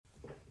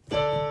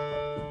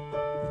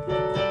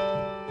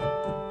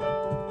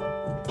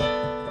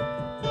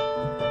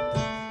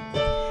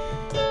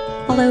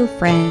Hello,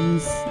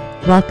 friends.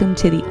 Welcome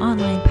to the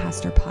Online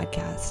Pastor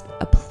Podcast,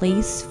 a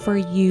place for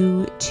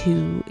you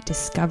to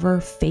discover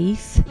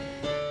faith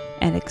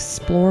and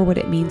explore what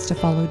it means to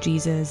follow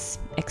Jesus,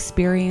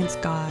 experience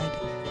God,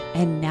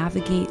 and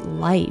navigate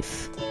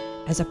life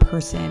as a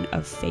person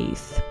of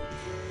faith.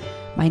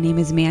 My name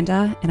is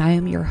Amanda, and I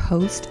am your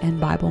host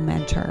and Bible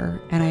mentor,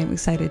 and I am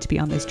excited to be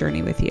on this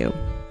journey with you.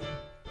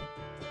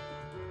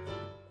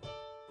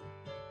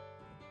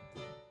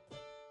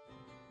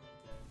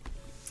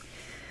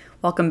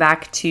 Welcome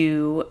back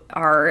to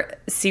our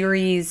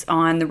series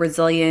on the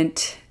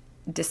resilient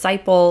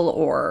disciple,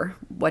 or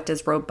what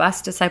does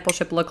robust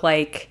discipleship look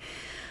like?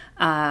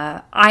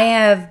 I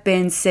have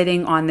been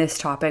sitting on this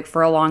topic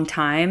for a long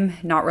time,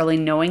 not really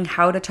knowing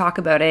how to talk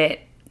about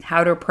it,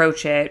 how to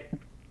approach it,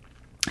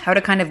 how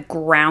to kind of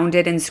ground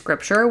it in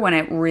scripture when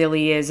it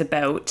really is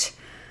about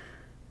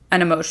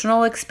an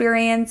emotional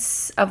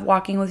experience of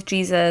walking with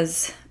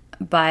Jesus.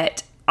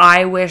 But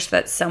I wish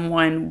that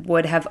someone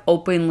would have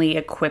openly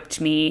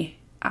equipped me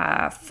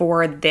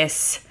for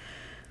this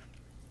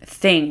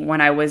thing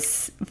when I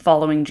was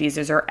following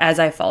Jesus, or as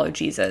I followed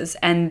Jesus.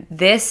 And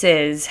this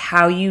is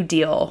how you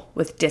deal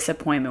with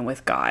disappointment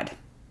with God.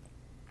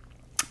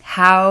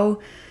 How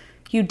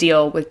you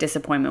deal with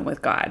disappointment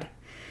with God.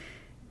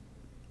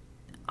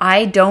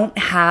 I don't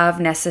have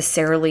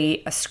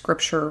necessarily a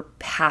scripture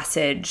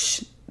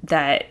passage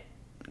that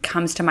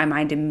comes to my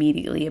mind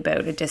immediately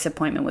about a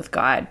disappointment with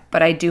God,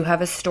 but I do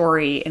have a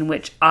story in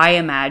which I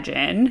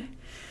imagine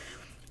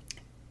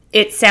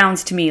it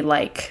sounds to me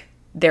like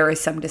there is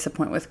some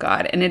disappointment with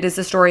God. And it is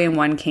a story in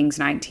 1 Kings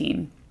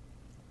 19,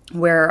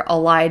 where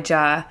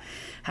Elijah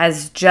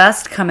has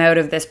just come out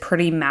of this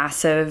pretty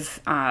massive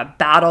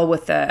battle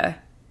with the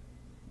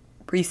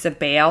priests of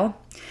Baal.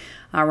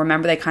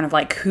 Remember, they kind of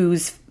like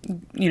whose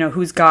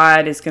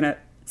God is going to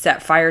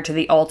set fire to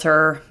the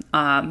altar.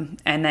 And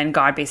then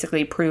God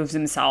basically proves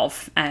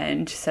himself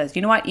and says,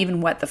 you know what, even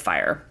wet the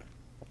fire.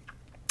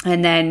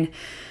 And then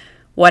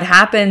what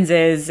happens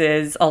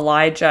is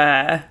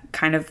Elijah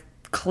kind of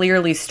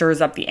clearly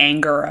stirs up the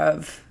anger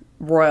of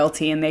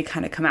royalty, and they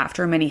kind of come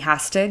after him, and he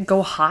has to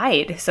go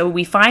hide. So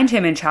we find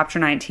him in chapter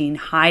 19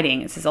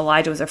 hiding. It says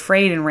Elijah was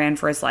afraid and ran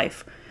for his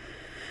life,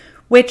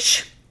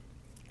 which,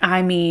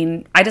 I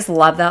mean, I just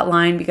love that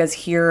line, because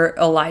here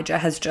Elijah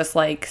has just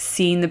like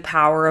seen the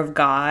power of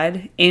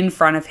God in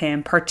front of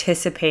him,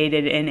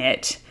 participated in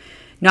it,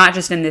 not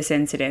just in this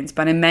incident,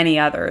 but in many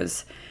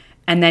others.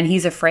 And then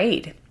he's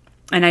afraid.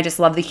 And I just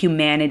love the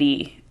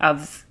humanity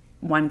of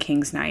 1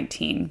 Kings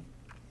 19.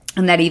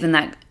 And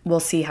that we'll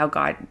see how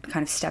God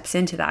kind of steps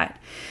into that.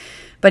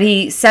 But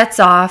he sets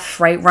off,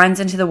 right,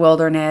 runs into the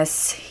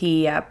wilderness.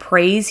 He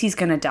prays he's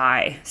going to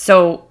die.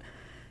 So,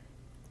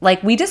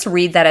 like, we just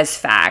read that as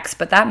facts,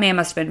 but that man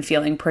must have been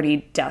feeling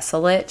pretty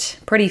desolate,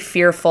 pretty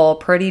fearful,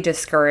 pretty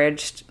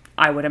discouraged,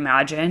 I would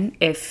imagine,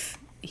 if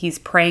he's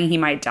praying he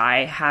might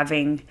die,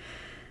 having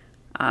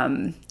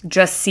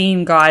just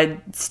seen God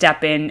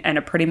step in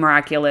a pretty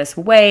miraculous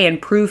way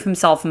and prove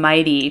himself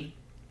mighty.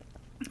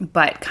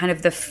 But kind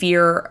of the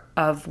fear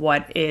of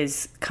what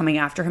is coming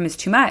after him is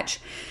too much.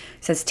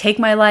 He says, take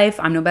my life.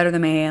 I'm no better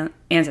than my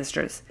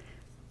ancestors.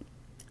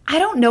 I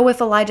don't know if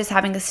Elijah's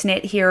having a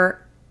snit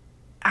here.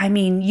 I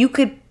mean, you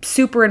could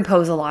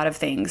superimpose a lot of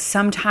things.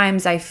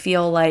 Sometimes I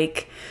feel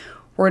like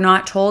we're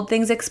not told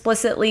things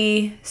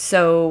explicitly,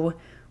 so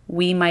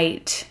we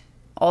might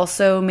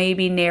also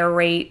maybe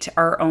narrate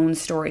our own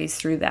stories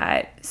through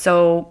that.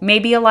 So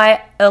maybe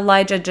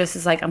Elijah just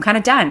is like, I'm kind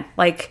of done.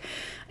 Like,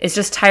 it's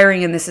just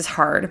tiring and this is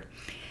hard.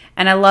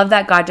 And I love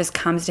that God just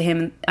comes to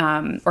him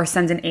or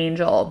sends an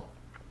angel,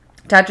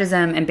 touches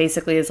him, and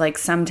basically is like,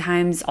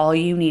 sometimes all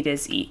you need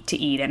is to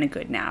eat and a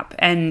good nap.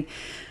 And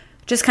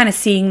just kind of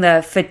seeing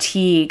the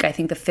fatigue, I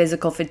think the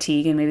physical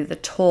fatigue and maybe the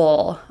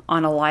toll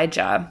on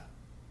Elijah.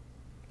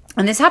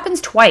 And this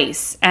happens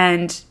twice.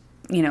 And,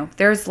 you know,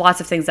 there's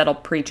lots of things that I'll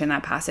preach in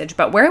that passage.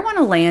 But where I want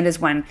to land is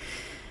when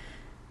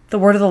the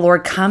word of the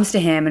Lord comes to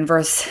him in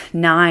verse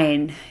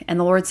 9. And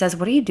the Lord says,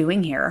 what are you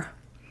doing here?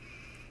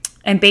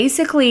 And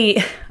basically,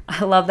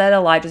 I love that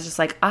Elijah's just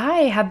like,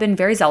 I have been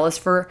very zealous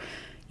for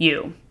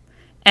you.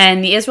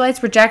 And the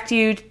Israelites reject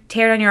you,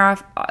 tear down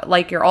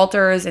your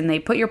altars, and they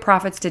put your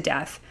prophets to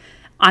death.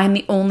 I'm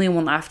the only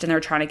one left, and they're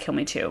trying to kill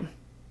me too.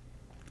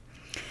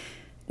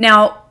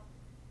 Now,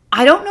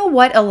 I don't know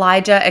what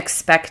Elijah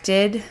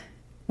expected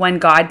when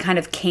God kind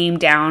of came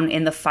down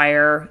in the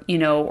fire,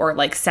 or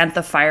like sent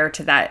the fire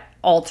to that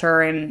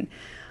altar and,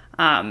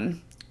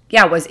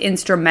 was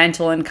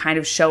instrumental in kind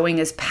of showing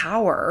his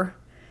power.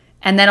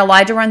 And then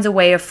Elijah runs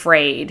away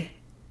afraid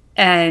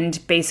and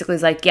basically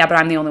is like, yeah, but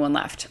I'm the only one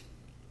left.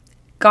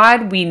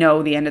 God, we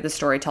know the end of the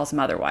story tells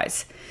him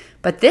otherwise.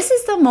 But this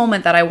is the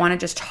moment that I want to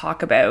just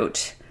talk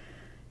about,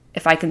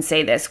 if I can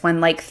say this, when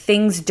like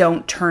things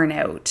don't turn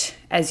out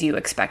as you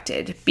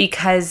expected.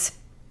 Because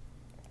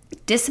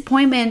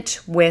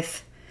disappointment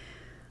with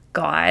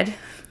God,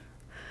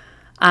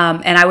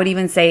 and I would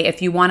even say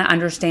if you want to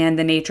understand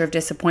the nature of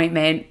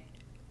disappointment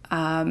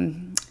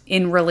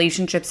in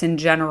relationships in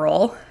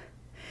general,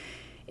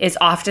 is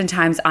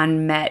oftentimes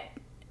unmet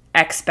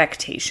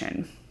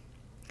expectation.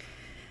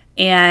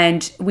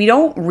 And we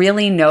don't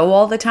really know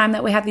all the time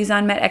that we have these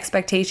unmet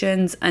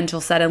expectations until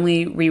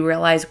suddenly we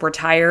realize we're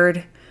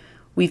tired.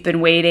 We've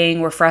been waiting.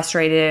 We're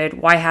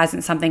frustrated. Why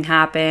hasn't something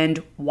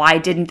happened? Why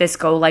didn't this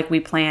go like we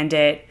planned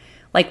it?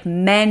 Like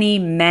many,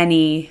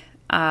 many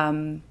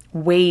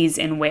ways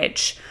in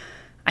which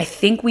I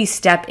think we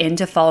step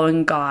into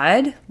following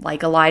God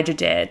like Elijah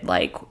did.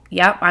 Like,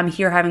 yep, I'm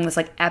here having this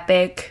like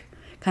epic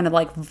kind of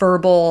like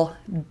verbal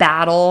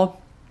battle.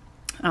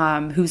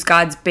 Whose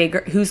God is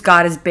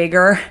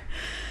bigger.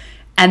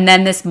 And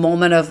then this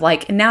moment of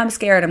like, now I'm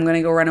scared, I'm going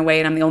to go run away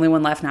and I'm the only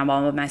one left now, I'm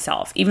all by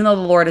myself. Even though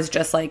the Lord has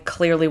just like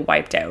clearly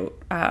wiped out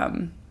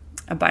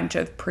a bunch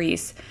of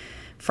priests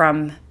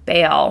from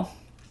Baal.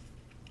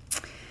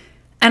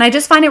 And I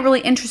just find it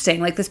really interesting.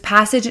 Like this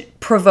passage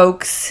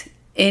provokes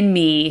in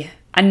me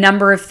a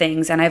number of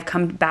things, and I've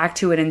come back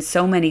to it in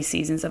so many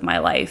seasons of my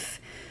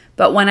life.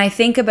 But when I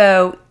think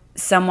about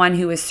someone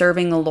who is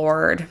serving the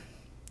Lord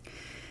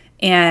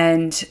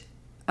and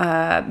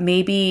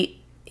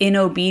maybe in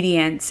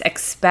obedience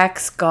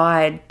expects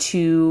God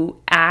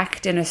to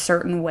act in a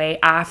certain way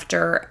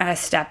after a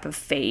step of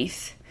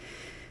faith,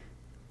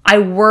 I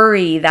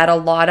worry that a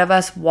lot of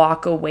us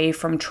walk away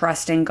from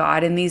trusting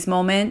God in these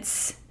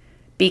moments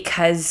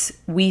because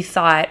we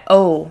thought,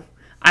 oh,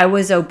 I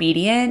was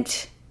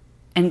obedient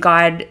and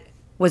God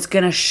was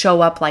going to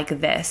show up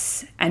like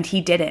this, and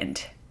he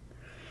didn't.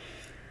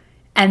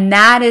 And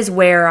that is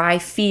where I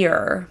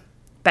fear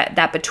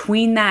that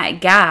between that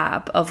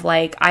gap of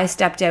like, I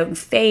stepped out in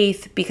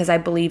faith because I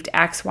believed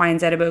X, Y, and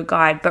Z about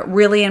God, but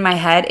really in my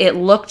head, it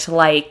looked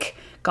like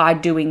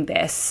God doing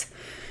this.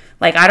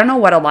 Like, I don't know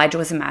what Elijah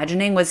was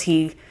imagining. Was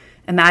he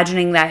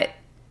imagining that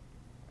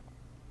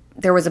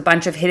there was a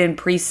bunch of hidden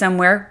priests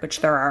somewhere, which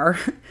there are,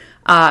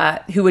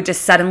 who would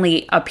just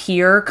suddenly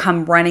appear,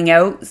 come running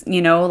out,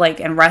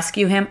 and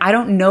rescue him? I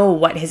don't know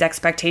what his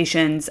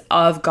expectations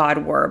of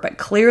God were, but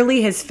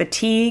clearly his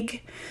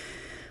fatigue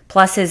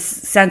plus his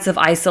sense of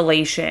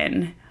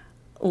isolation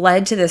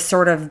led to this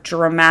sort of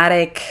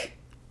dramatic,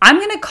 I'm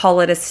going to call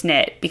it a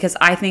snit, because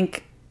I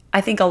think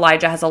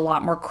Elijah has a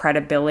lot more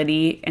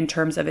credibility in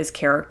terms of his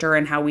character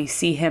and how we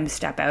see him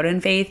step out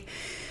in faith.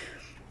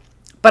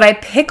 But I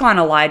pick on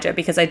Elijah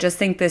because I just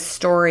think this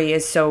story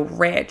is so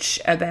rich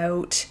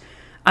about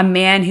a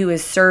man who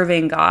is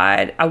serving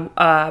God,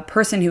 a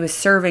person who is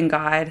serving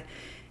God,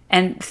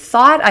 and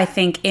thought, I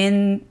think,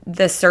 in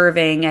the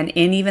serving and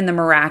in even the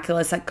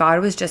miraculous, that God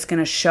was just going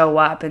to show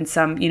up in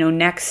some,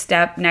 next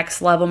step,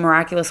 next level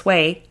miraculous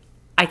way.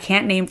 I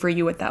can't name for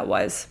you what that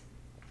was.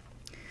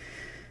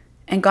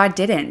 And God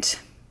didn't.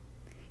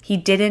 He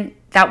didn't.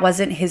 That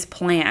wasn't his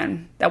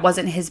plan. That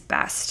wasn't his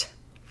best.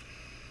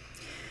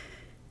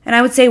 And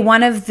I would say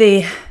one of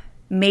the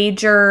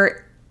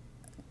major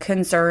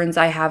concerns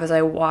I have as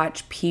I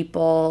watch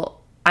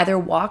people either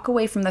walk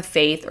away from the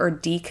faith or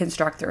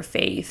deconstruct their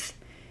faith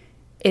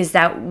is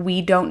that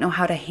we don't know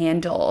how to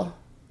handle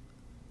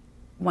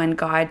when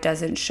God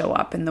doesn't show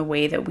up in the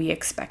way that we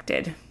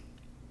expected,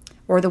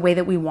 or the way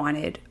that we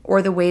wanted,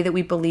 or the way that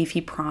we believe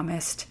he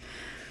promised.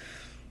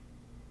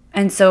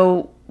 And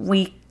so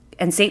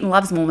Satan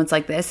loves moments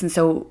like this, and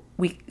so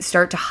we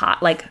start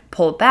to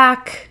pull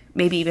back.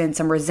 Maybe even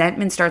some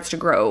resentment starts to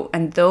grow,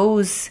 and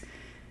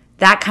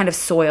that kind of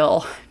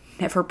soil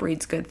never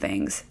breeds good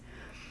things.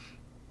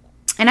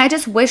 And I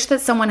just wish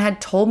that someone had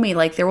told me,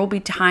 like, there will be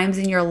times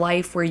in your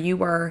life where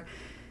you are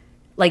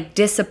like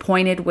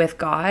disappointed with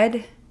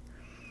God,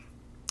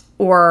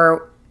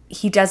 or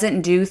he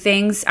doesn't do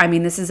things. I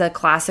mean, this is a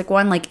classic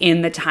one, like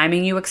in the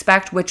timing you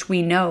expect, which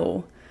we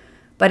know.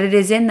 But it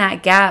is in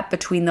that gap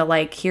between the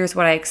like, here's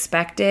what I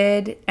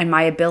expected, and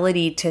my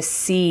ability to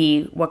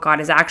see what God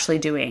is actually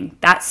doing.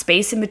 That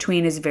space in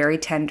between is very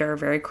tender,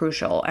 very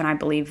crucial, and I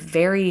believe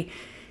very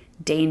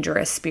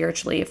dangerous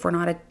spiritually if we're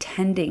not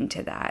attending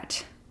to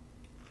that.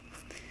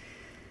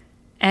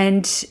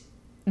 And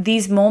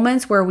these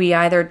moments where we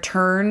either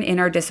turn in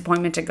our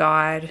disappointment to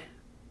God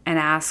and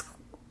ask,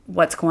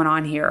 what's going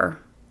on here?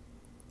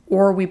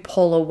 Or we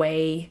pull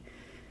away.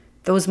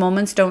 Those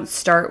moments don't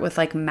start with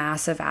like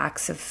massive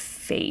acts of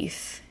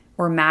faith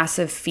or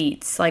massive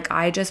feats. Like,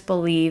 I just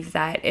believe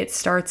that it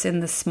starts in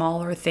the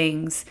smaller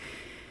things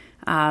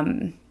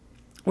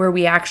where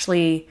we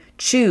actually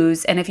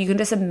choose. And if you can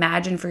just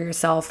imagine for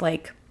yourself,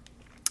 like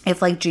if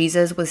like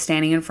Jesus was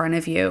standing in front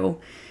of you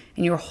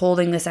and you're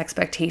holding this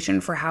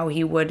expectation for how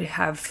he would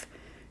have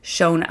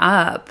shown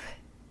up,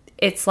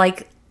 it's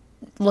like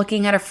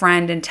looking at a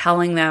friend and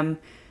telling them,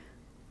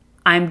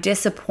 I'm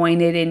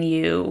disappointed in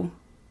you,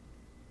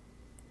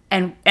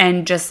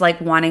 and just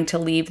like wanting to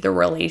leave the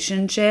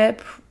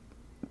relationship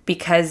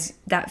because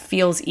that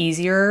feels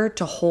easier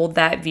to hold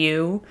that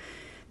view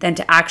than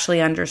to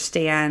actually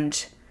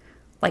understand,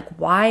 like,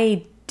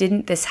 why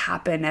didn't this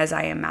happen as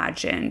I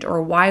imagined?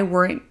 Or why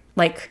weren't,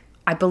 like,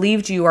 I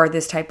believed you are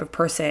this type of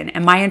person,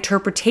 and my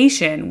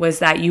interpretation was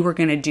that you were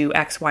going to do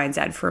X, Y, and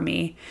Z for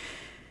me.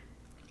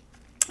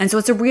 And so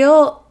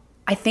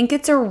I think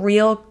it's a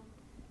real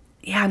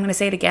yeah, I'm going to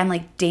say it again,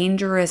 like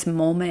dangerous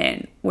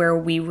moment where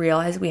we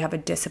realize we have a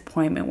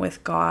disappointment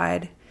with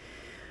God.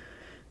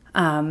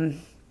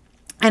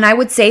 And I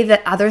would say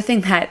the other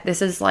thing that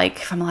this is like,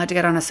 if I'm allowed to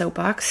get on a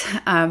soapbox,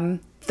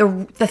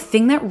 the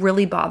thing that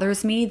really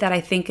bothers me that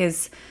I think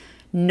is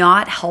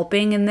not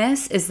helping in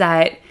this is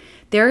that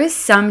there is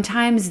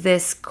sometimes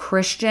this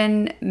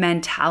Christian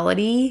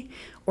mentality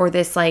or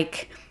this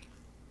like,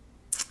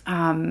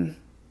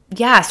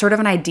 sort of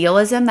an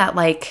idealism that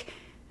like,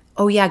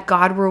 oh yeah,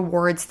 God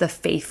rewards the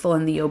faithful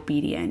and the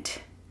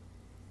obedient.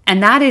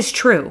 And that is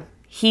true.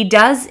 He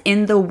does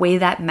in the way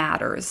that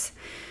matters.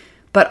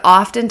 But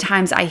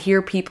oftentimes I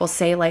hear people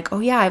say like, oh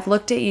yeah, I've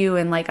looked at you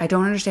and like, I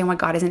don't understand why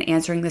God isn't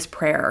answering this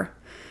prayer.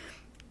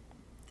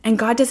 And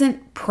God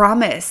doesn't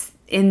promise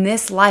in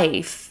this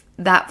life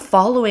that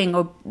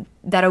following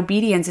that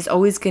obedience is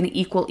always going to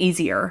equal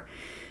easier.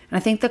 And I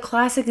think the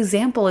classic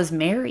example is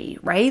Mary,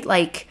 right?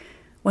 Like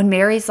when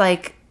Mary's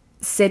like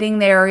sitting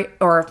there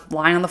or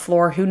lying on the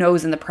floor, who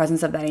knows, in the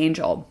presence of that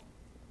angel.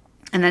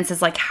 And then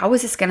says like, how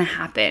is this going to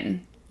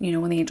happen? You know,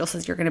 when the angel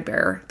says you're going to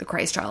bear the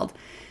Christ child.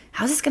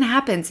 How's this going to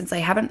happen since I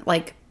haven't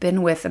like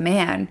been with a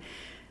man?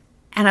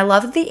 And I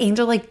love that the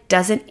angel like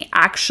doesn't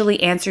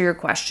actually answer your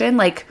question.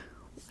 Like,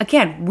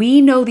 again,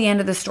 we know the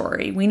end of the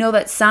story. We know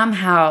that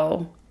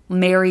somehow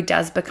Mary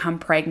does become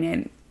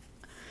pregnant.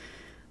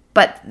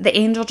 But the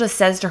angel just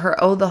says to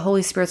her, oh, the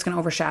Holy Spirit's going to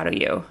overshadow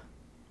you.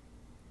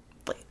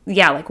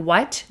 Yeah, like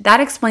what? That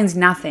explains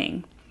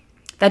nothing.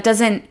 That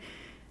doesn't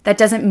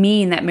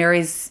mean that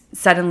Mary's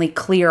suddenly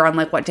clear on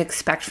like what to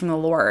expect from the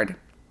Lord.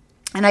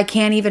 And I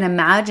can't even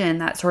imagine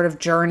that sort of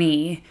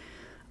journey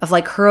of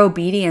like her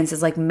obedience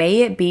is like,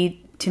 may it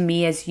be to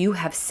me as you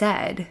have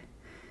said.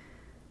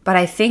 But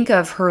I think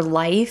of her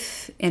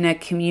life in a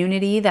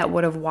community that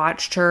would have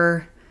watched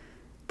her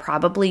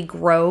probably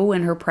grow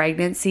in her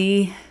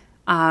pregnancy.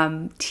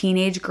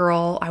 Teenage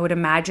girl, I would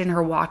imagine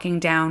her walking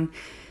down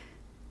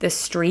the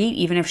street,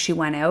 even if she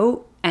went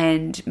out,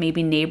 and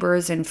maybe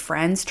neighbors and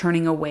friends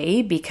turning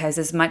away because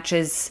as much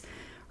as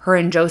her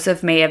and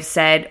Joseph may have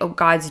said, oh,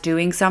 God's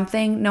doing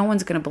something, no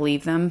one's going to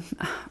believe them,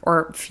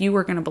 or few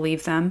are going to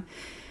believe them.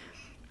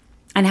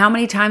 And how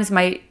many times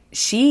might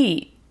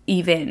she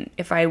even,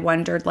 if I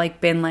wondered,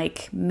 like been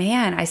like,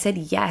 man, I said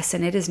yes,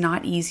 and it is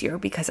not easier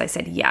because I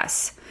said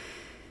yes.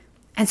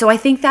 And so I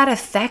think that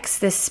affects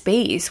this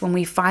space when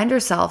we find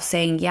ourselves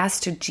saying yes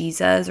to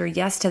Jesus or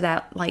yes to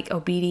that like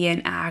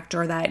obedient act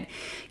or that,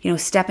 you know,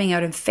 stepping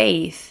out in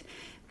faith.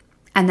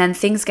 And then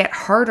things get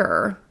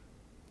harder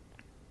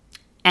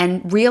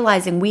and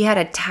realizing we had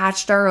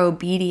attached our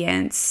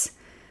obedience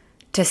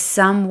to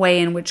some way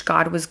in which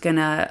God was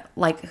gonna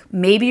like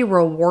maybe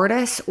reward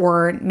us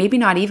or maybe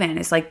not even.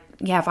 It's like,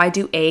 yeah, if I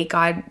do A,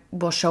 God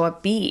will show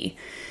up B.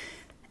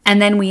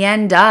 And then we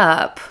end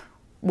up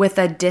with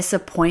a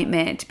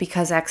disappointment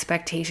because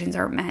expectations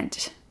aren't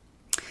met.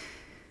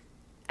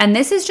 And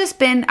this has just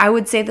been, I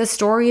would say, the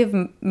story of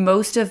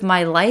most of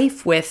my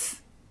life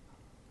with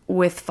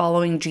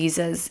following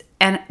Jesus.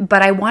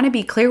 But I want to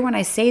be clear when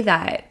I say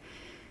that.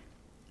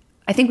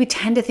 I think we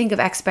tend to think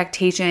of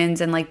expectations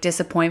and like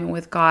disappointment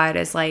with God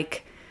as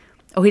like,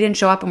 oh, he didn't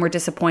show up and we're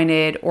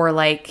disappointed, or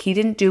like he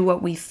didn't do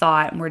what we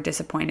thought and we're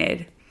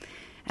disappointed.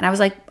 And I was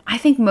like, I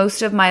think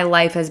most of my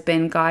life has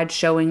been God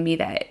showing me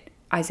that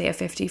Isaiah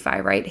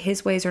 55, right?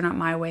 His ways are not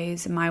my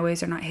ways, and my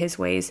ways are not his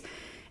ways.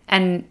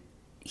 And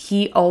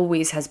he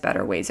always has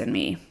better ways than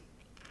me.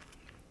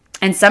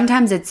 And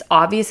sometimes it's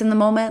obvious in the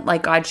moment,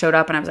 like God showed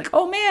up and I was like,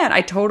 oh man,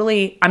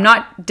 I'm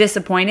not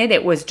disappointed.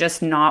 It was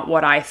just not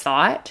what I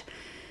thought.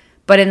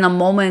 But in the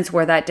moments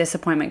where that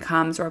disappointment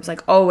comes, where I was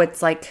like, oh,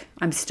 it's like,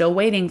 I'm still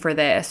waiting for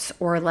this,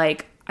 or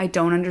like, I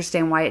don't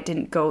understand why it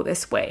didn't go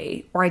this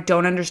way, or I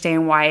don't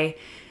understand why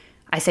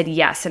I said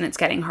yes and it's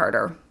getting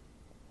harder.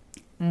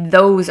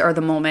 Those are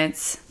the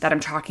moments that I'm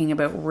talking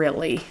about,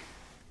 really.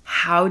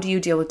 How do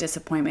you deal with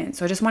disappointment?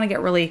 So I just want to get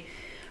really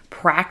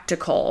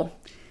practical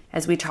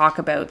as we talk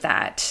about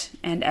that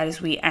and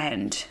as we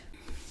end.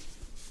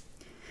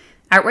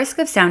 At risk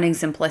of sounding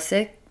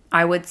simplistic,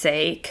 I would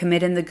say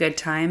commit in the good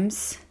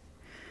times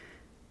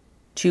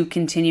to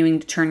continuing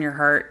to turn your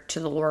heart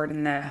to the Lord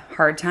in the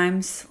hard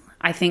times.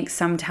 I think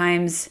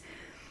sometimes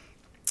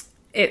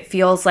it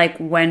feels like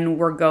when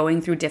we're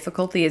going through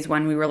difficulty is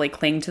when we really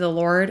cling to the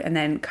Lord. And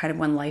then kind of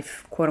when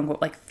life, quote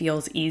unquote, like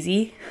feels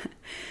easy,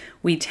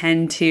 we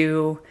tend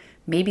to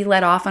maybe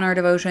let off on our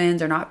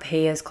devotions or not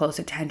pay as close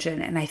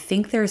attention. And I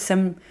think there's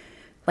some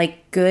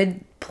like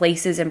good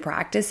places and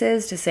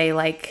practices to say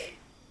like,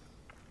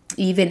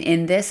 even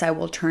in this, I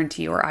will turn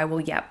to you, or I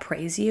will yet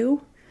praise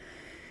you.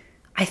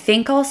 I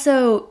think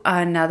also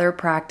another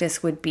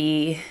practice would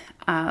be,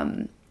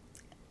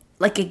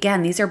 like,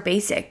 again, these are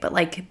basic, but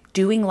like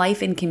doing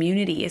life in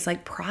community is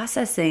like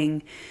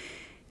processing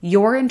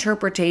your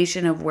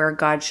interpretation of where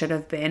God should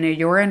have been, or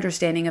your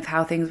understanding of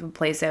how things would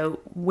play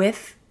out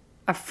with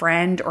a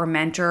friend or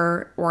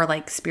mentor or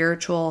like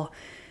spiritual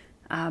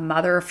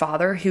mother or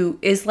father who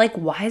is like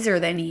wiser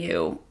than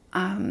you.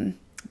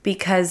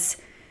 Because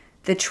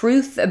the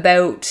truth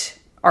about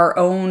our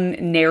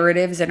own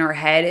narratives in our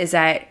head is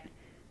that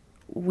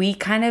we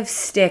kind of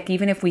stick,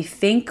 even if we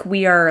think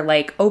we are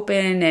like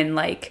open and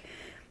like,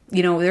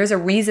 there's a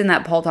reason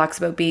that Paul talks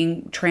about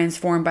being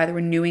transformed by the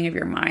renewing of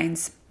your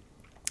minds.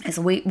 Is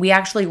we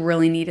actually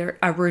really need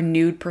a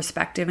renewed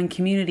perspective, and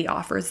community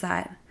offers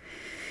that.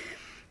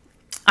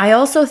 I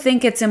also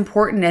think it's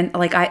important, and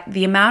like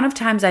the amount of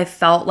times I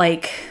felt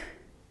like,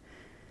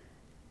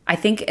 I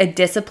think a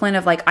discipline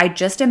of like, I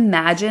just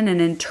imagine an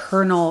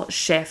internal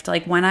shift.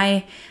 Like when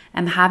I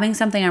am having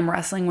something I'm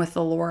wrestling with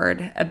the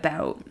Lord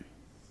about,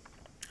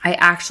 I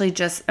actually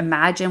just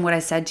imagine what I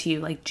said to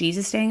you, like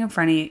Jesus standing in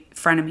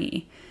front of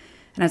me.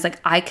 And I was like,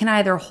 I can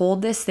either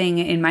hold this thing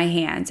in my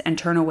hands and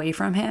turn away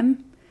from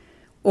him,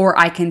 or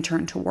I can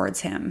turn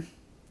towards him.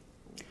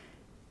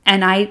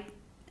 And I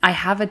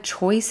have a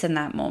choice in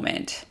that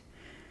moment.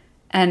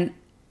 And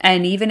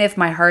even if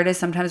my heart is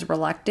sometimes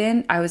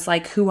reluctant, I was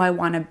like, who I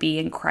want to be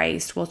in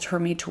Christ will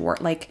turn me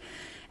toward like,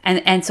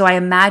 and so I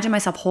imagine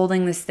myself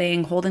holding this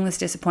thing, holding this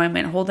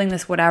disappointment, holding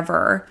this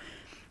whatever,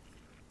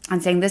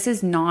 and saying, this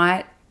is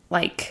not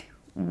like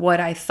what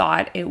I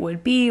thought it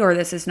would be, or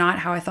this is not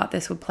how I thought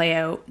this would play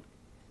out.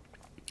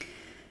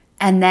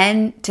 And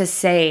then to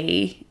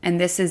say,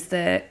 and this is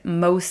the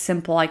most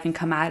simple I can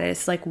come at it,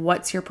 it's like,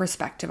 what's your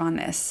perspective on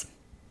this?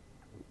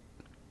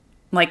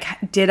 Like,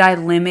 did I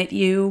limit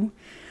you?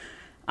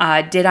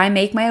 Did I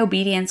make my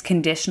obedience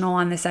conditional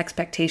on this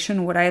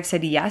expectation? Would I have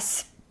said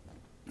yes?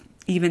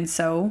 Even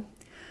so?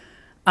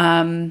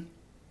 Yeah,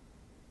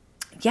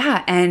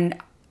 and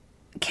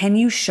can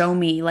you show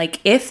me, like,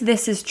 if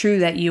this is true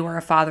that you are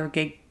a father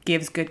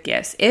gives good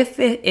gifts, if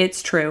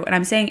it's true, and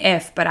I'm saying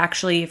if, but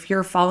actually if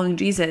you're following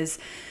Jesus,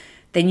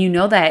 then you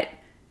know that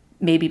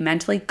maybe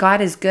mentally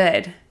God is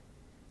good.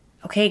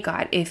 Okay,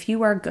 God, if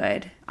you are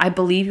good, I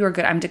believe you are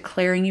good, I'm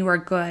declaring you are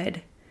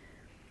good,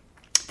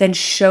 then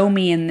show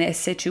me in this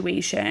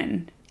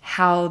situation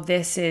how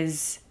this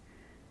is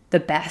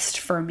the best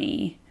for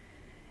me.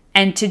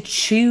 And to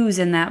choose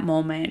in that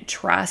moment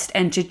trust,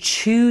 and to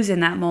choose in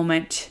that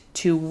moment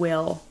to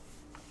will.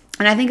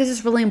 And I think this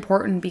is really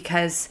important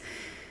because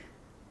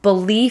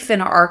belief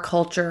in our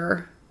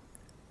culture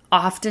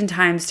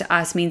oftentimes to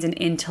us means an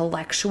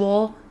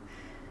intellectual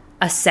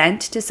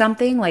assent to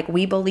something, like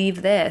we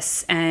believe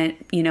this, and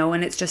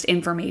and it's just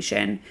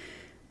information.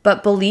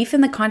 But belief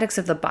in the context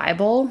of the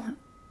Bible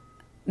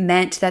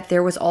meant that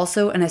there was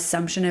also an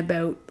assumption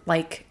about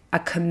like a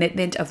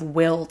commitment of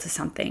will to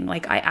something.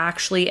 Like I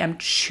actually am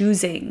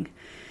choosing.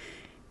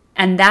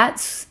 And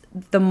that's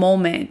the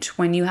moment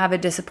when you have a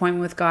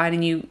disappointment with God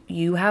and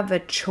you have a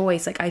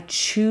choice. Like I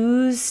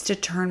choose to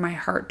turn my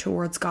heart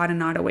towards God and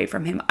not away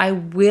from him. I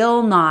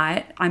will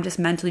not, I'm just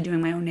mentally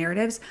doing my own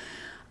narratives.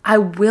 I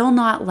will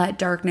not let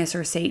darkness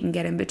or Satan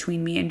get in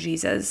between me and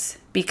Jesus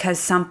because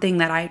something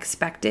that I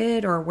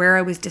expected or where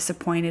I was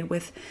disappointed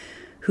with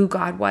who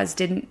God was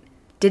didn't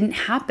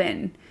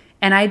happen.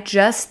 And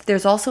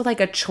there's also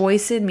like a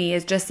choice in me,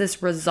 is just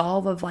this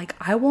resolve of like,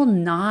 I will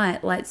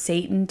not let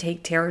Satan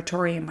take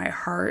territory in my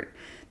heart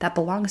that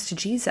belongs to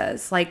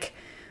Jesus. Like,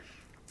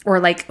 or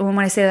like, when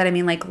I say that, I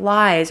mean like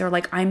lies, or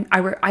like I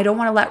don't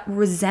want to let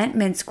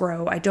resentments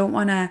grow. I don't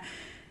want to,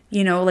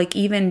 like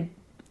even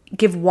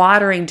give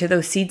watering to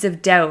those seeds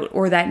of doubt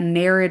or that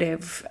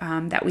narrative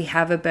that we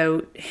have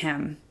about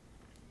him.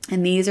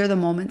 And these are the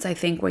moments I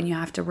think when you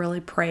have to really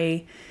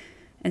pray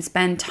and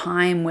spend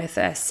time with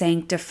a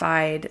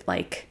sanctified,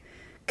 like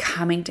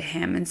coming to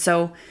him. And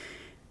so,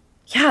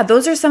 yeah,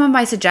 those are some of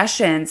my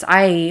suggestions.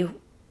 I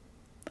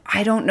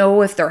don't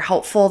know if they're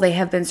helpful. They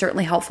have been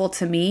certainly helpful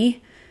to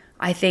me.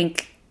 I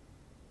think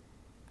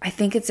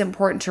it's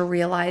important to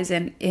realize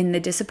in the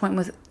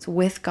disappointment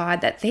with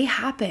God that they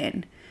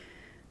happen.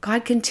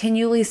 God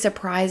continually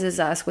surprises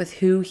us with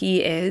who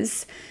he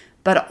is,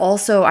 but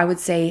also I would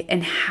say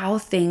in how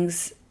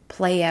things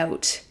play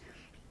out,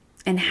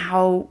 and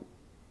how,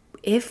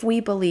 if we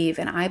believe,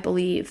 and I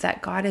believe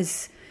that God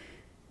is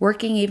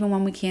working even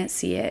when we can't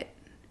see it,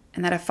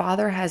 and that a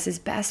father has his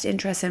best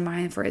interests in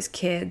mind for his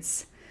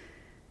kids,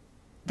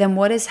 then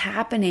what is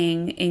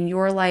happening in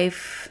your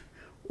life,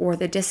 or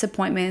the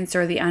disappointments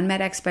or the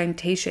unmet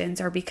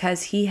expectations, are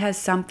because he has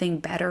something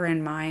better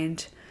in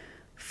mind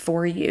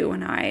for you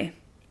and I.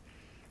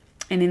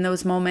 And in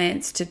those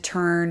moments to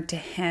turn to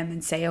him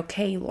and say,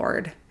 okay,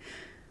 Lord,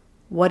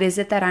 what is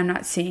it that I'm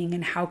not seeing,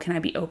 and how can I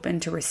be open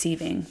to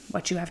receiving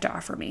what you have to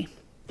offer me?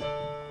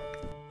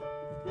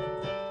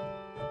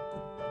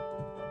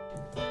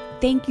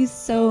 Thank you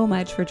so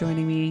much for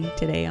joining me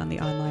today on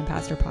the Online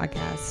Pastor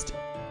Podcast.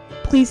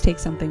 Please take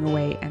something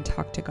away and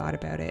talk to God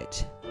about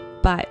it.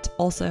 But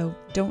also,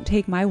 don't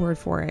take my word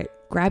for it.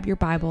 Grab your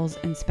Bibles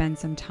and spend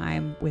some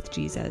time with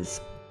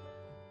Jesus.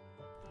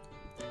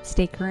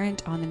 Stay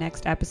current on the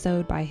next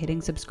episode by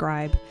hitting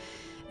subscribe,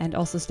 and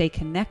also stay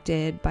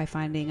connected by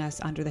finding us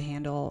under the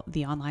handle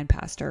The Online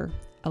Pastor.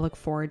 I look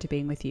forward to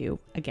being with you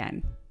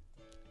again.